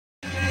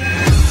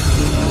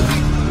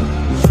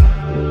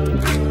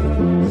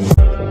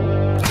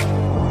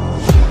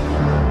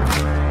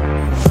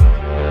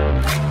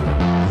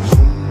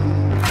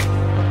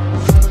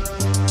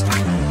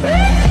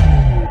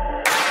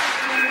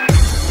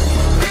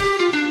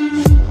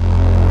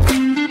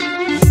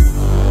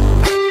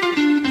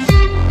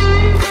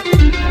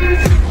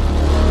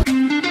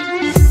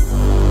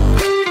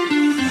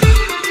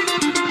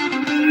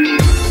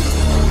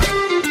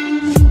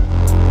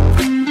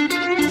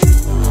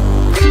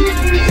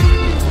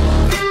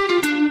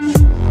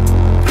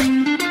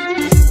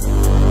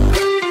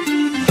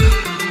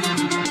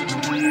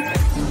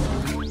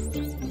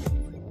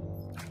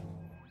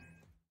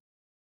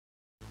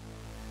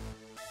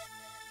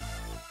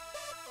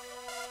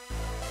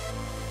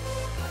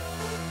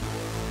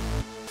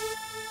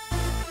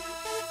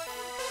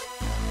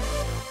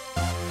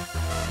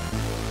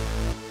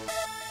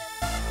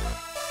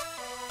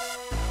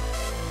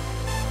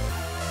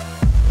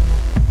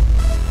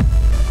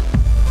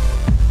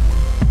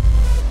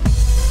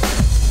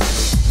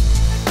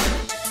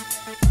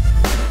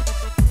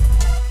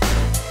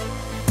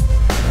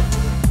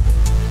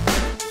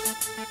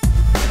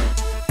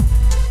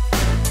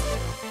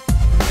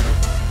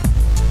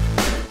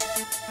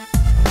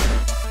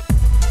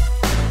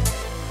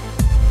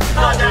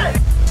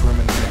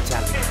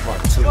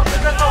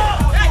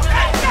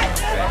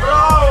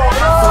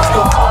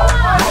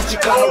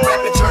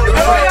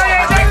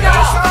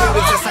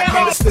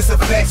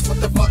What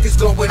the fuck is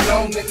going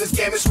on in this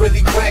game? It's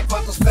really whack.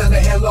 Buckles fell the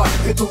hell off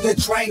and threw the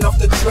train off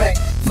the track.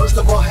 First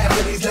of all, half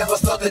of these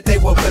levels thought that they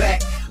were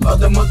black.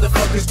 Other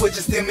motherfuckers were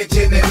just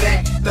imaging and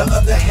act. The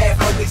other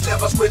half of these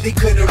levels really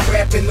couldn't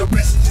rap, and the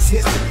rest is just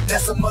history.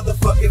 That's a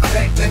motherfucking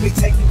fact. Let me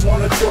take you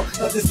on a tour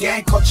of this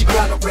gang called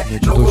Chicano rap.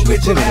 No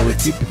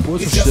originality.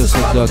 It's just a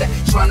follow that.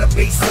 Trying to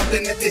be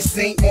something that they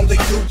seen on the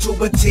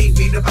YouTube or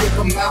TV. To pick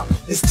them out,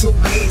 it's too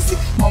easy.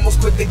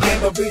 Almost quit the game,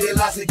 but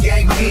realize the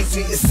game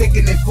easy. It's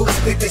sickening, full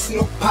stick, they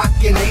Snoop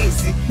pockin'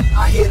 easy.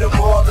 I hit them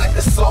all like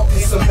the salt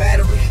in some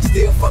battery.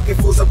 Still fucking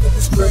fools up with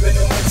this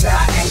criminal mentality.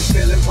 I ain't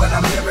feeling what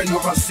I'm hearing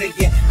or I'm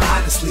seeing.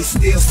 Honestly,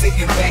 still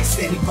sitting back,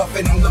 steady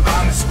puffing on the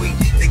vomit sweet.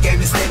 The game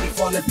is steady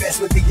falling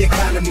fast with the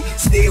economy.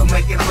 Still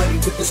making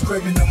money with this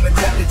criminal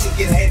mentality.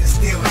 Get ahead and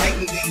still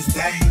hating these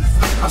days.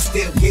 I'm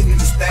still getting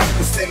this thing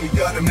with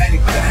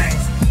semi-automatic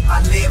things. I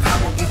live how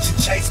I want you,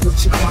 chase what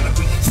you wanna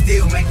be.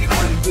 Still making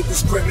money with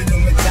this criminal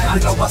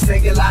mentality. I know I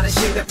say a lot of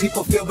shit that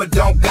people feel but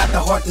don't got the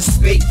heart to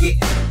speak it.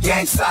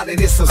 Gang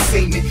solid, it's so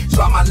seeming.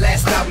 Try my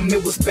last album,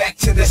 it was back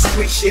to that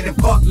street shit. And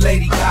fuck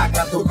Lady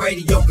Gaga, the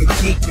radio could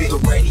keep it. The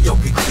radio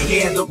could keep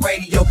it. Yeah, the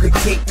radio could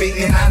keep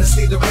it. And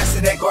honestly, the rest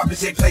of that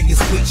garbage they play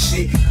is weak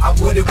shit. I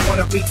wouldn't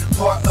wanna be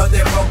part of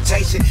that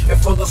rotation. And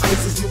for those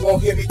places you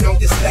won't hear me on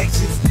the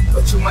stations,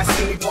 but you might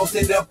see me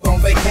posted up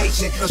on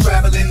vacation or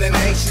traveling the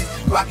nation,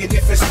 rocking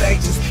different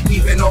stages,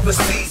 even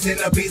overseas in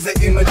Ibiza,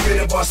 in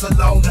Madrid and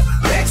Barcelona.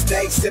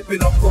 Backstage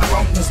sipping on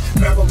Coronas,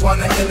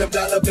 marijuana and them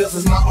dollar bills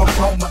is my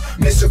aroma.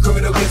 Mr.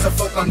 Criminal gives a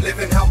fuck, I'm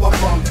living how I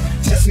want it.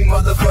 Test me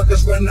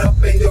motherfuckers, run up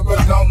in your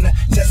Ragona,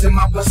 testing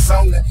my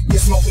persona. You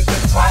smoke with the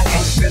fire,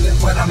 ain't feeling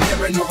what I'm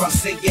hearing or I'm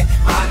seeing.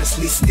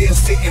 Honestly, still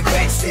sitting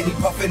back, steady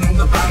puffing on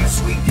the vomit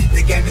sweet.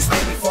 The game is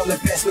steady falling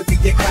fast with the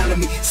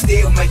economy.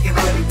 Still making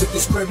money with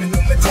this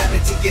criminal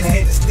mentality. Get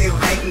ahead and still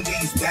hating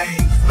these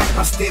days.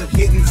 I'm still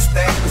hitting this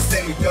thing with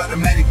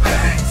semi-automatic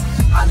things.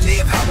 I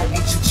live how I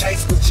want you,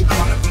 chase what you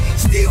wanna be.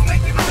 Still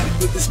making money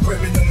with this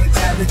criminal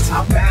mentality.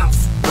 I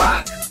bounce,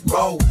 rock,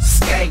 roll,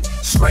 skate,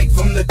 straight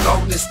from the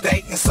Golden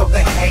State, and so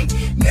they hate.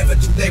 Never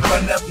do they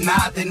run up,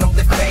 nah, they know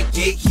they fake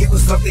it. Here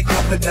was something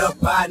covered up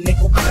by a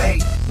nickel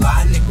plate.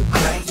 By a nickel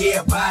plate,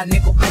 yeah, by a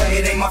nickel plate.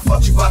 It ain't my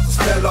fault you about to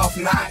spell off,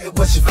 nah, it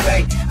was your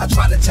fate. I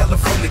tried to tell her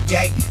from the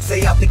gate,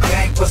 say out the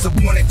game was a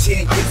 1 in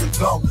 10 years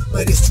ago,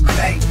 but it's too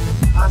late.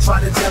 I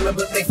tried to tell them,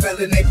 but they fell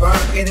and they burned.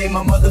 It ain't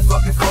my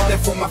motherfucking fault,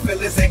 therefore my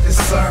feelings ain't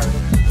concerned.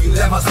 You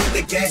let my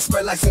see the gas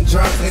spread like some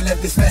germs. They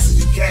left as fast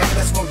as you can,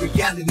 that's when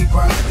reality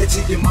burns. It's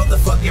in your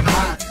motherfucking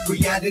mind.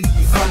 Reality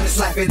you find this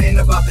life, it ain't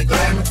about the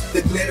glamour,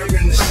 the glitter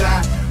and the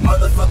shine.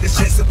 Motherfuckers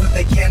chasing but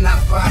they cannot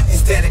find.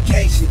 It's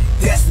dedication,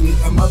 destiny,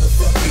 and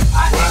motherfucking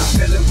I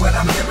ain't feeling what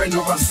I'm hearing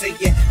or I'm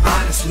seeing.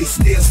 Honestly,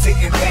 still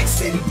sitting back,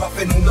 steady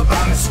puffing on the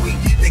vomit sweet.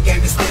 The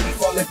game is steady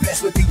falling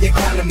fast with the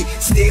economy.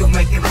 Still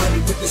making money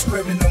with this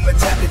criminal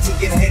mentality.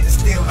 Get ahead and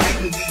still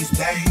hating these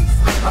days.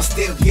 I'm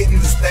still getting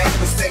this thing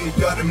with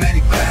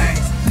semi-automatic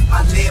things.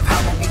 I live how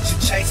I want you,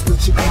 chase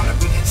what you wanna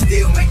be.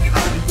 Still making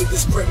money with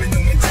this criminal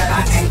mentality.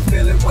 I ain't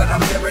feeling what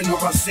I'm hearing or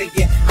I'm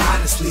seeing.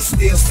 Honestly,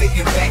 still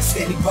sitting back,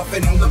 steady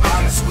puffing on the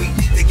vomit sweet.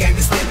 The game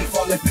is steady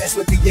falling fast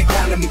with the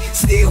economy.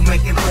 Still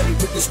making money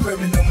with this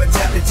criminal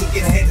mentality.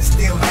 Get ahead and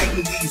still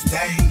hating these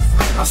days.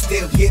 I'm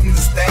still getting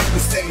this thing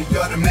with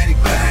semi-automatic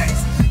things.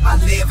 I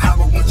live how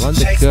I want you,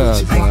 chase what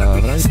you wanna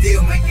be.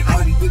 Still making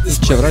money with this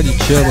criminal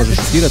mentality. Može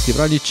šutirati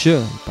Vranić,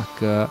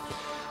 ipak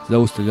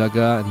zaustavlja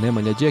ga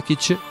Nemanja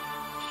DJEKIC.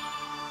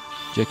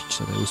 DJEKIC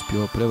sada je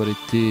uspio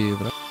prevariti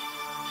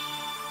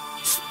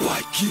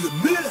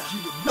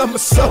I'm a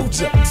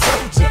soldier,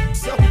 soldier,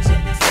 soldier.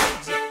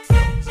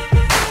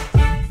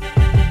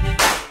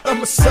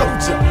 I'm a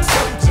soldier,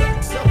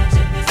 soldier,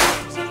 soldier.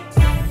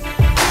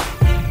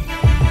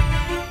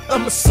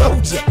 I'm a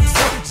soldier,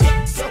 soldier,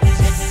 soldier.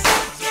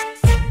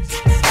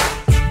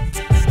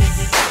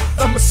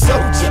 I'm a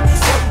soldier,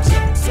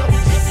 soldier,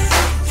 soldier.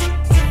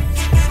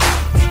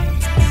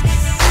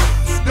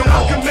 No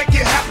one can make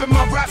it happen.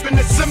 My rapping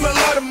is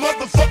similar to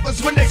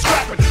motherfuckers when they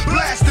scrapping.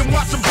 Blast and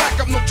watch them back.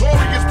 I'm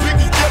notorious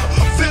Biggie killer.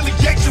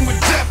 Affiliation with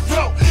death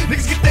row.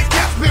 Niggas get their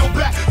gas bill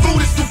back.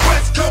 Food is the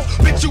West Coast.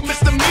 Bitch, you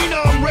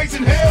misdemeanor. I'm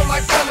raising hell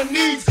like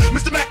felonies.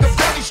 Mr.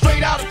 Machiavelli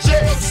straight out of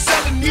jail.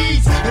 Selling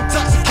needs.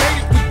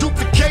 Intoxicated, we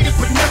duplicated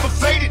but never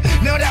faded.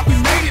 Now that we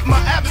made it,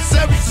 my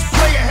adversaries is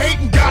player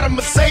hating. Got a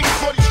Mercedes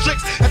for these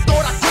chicks that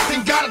thought I quit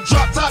and got a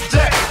drop top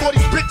deck. For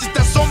these bitches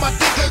that's on my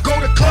dick, go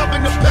to club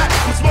in the back.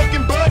 I'm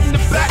smoking bud in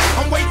the back.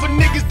 I'm waiting for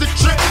niggas to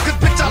trip, cause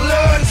bitch I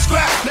love to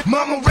scrap.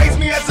 Mama raised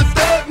me as a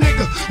thug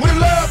nigga. With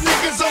love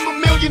niggas, I'm a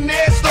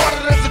millionaire.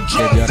 Started as a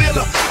drug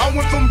dealer. I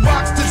went from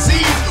rocks to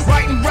Z's,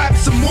 writing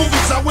raps and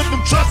movies. I went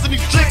from trusting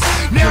these chicks.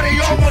 Now they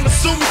all wanna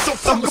sue me, so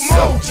fuck them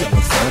all.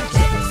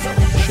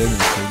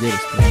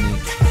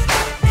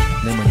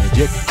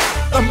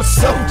 I'm a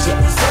soldier,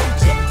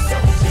 soldier,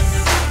 soldier.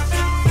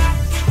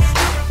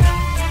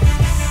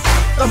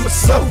 I'm a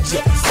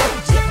soldier,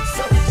 soldier,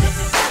 soldier.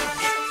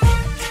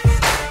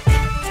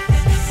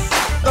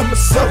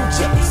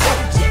 soldier.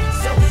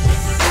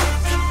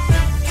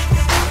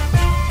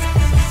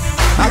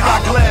 I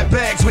got glad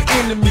bags with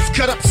enemies,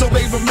 cut up so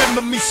they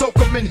remember me, soak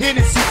them in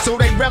Hennessy so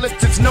they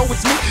relatives know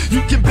it's me.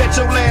 You can bet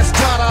your last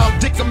dollar I'll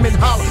dick them in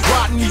holler,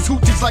 riding these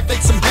hoochies like they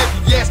some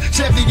heavy ass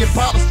Chevy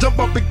Impalas. Jump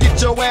up and get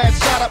your ass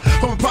shot up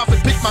from a profit,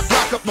 pick my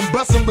Glock up and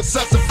bustin' with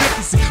such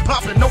efficiency.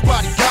 Poppin',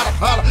 nobody gotta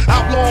holler,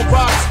 outlaw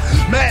riders,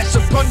 mash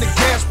up on the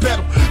gas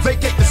pedal,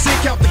 vacate the scene,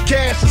 count the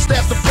cash and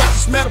stash the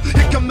precious metal.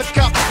 Here come the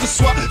cops, the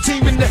SWAT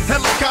team in the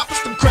helicopters,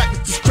 them crackers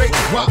just straight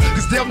wild,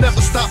 cause they'll never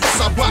stop us.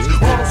 I watch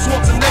Arnold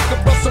Schwarzenegger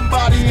bust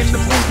somebody in the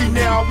movie,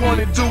 now I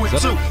wanna do it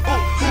too.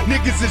 Ooh,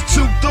 niggas is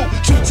true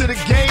to the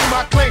game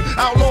I claim.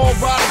 Outlaw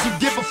riders who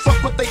give a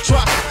fuck what they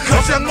try.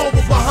 Cause I'm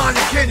over behind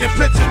the canyon,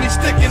 picture me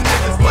sticking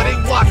niggas, but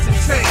ain't watching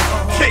chain.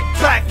 Kick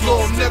back,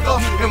 little nigga,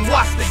 and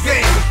watch the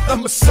game.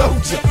 I'm a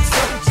soldier.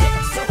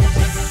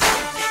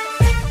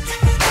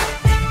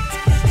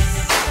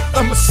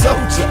 I'm a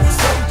soldier.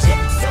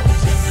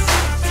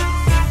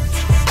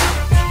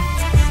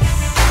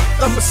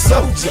 I'm a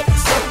soldier.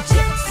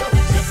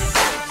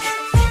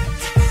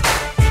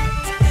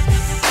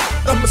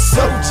 I'm a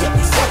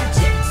soldier.